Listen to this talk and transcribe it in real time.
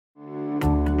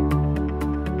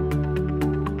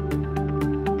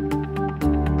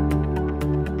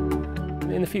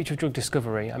future of drug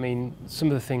discovery, I mean, some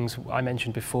of the things I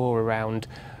mentioned before around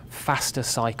faster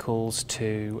cycles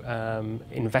to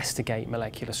investigate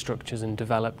molecular structures and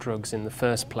develop drugs in the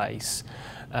first place,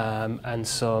 and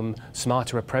some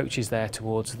smarter approaches there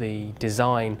towards the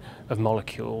design of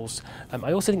molecules.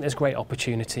 I also think there's great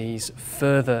opportunities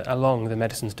further along the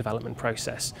medicines development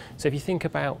process. So if you think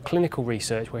about clinical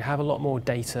research, we have a lot more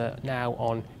data now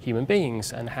on human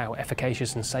beings and how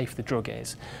efficacious and safe the drug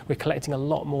is. We're collecting a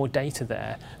lot more data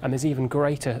there, and there's even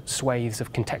greater swathes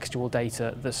of contextual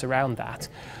data that surround that.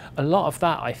 A lot of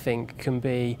that, I think, can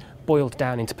be boiled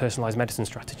down into personalised medicine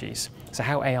strategies. So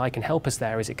how AI can help us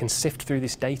there is it can sift through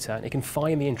this data and it can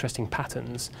find the interesting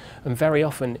patterns. And very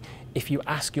often, if you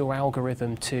ask your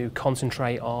algorithm to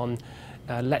concentrate on,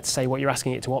 let's say what you're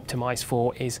asking it to optimise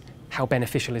for is how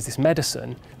beneficial is this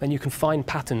medicine, then you can find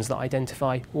patterns that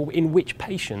identify, well, in which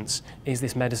patients is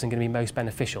this medicine going to be most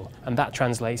beneficial? And that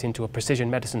translates into a precision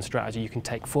medicine strategy you can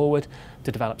take forward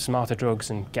to develop smarter drugs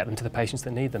and get them to the patients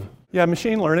that need them. Yeah,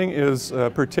 machine learning is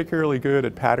particularly good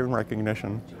at pattern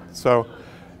recognition. So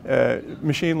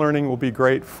machine learning will be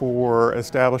great for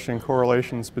establishing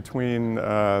correlations between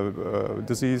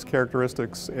disease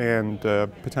characteristics and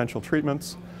potential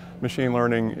treatments. Machine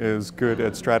learning is good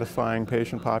at stratifying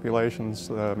patient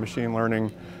populations. Machine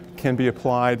learning can be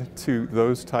applied to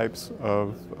those types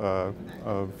of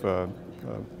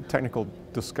technical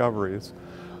discoveries.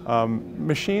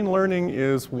 Machine learning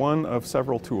is one of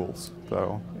several tools,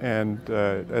 though, and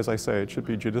as I say, it should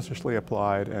be judiciously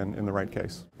applied and in the right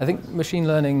case. I think machine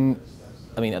learning,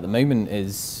 I mean, at the moment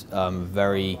is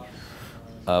very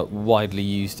widely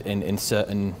used in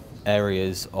certain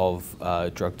areas of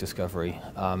drug discovery.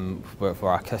 For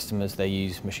our customers, they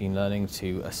use machine learning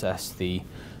to assess the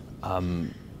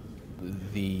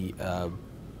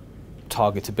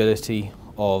targetability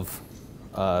of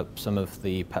some of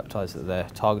the peptides that they're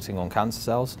targeting on cancer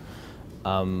cells.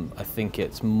 I think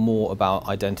it's more about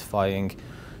identifying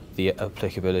the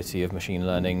applicability of machine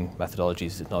learning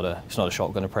methodologies. It's not a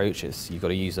shotgun approach. You've got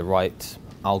to use the right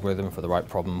algorithm for the right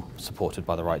problem, supported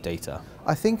by the right data.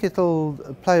 I think it'll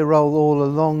play a role all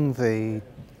along the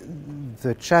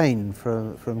chain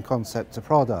from concept to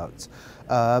product.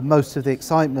 Most of the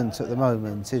excitement at the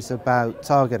moment is about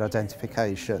target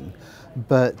identification,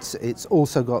 but it's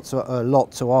also got a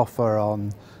lot to offer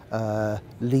on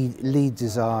lead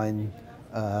design,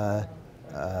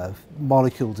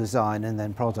 molecule design, and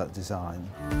then product design.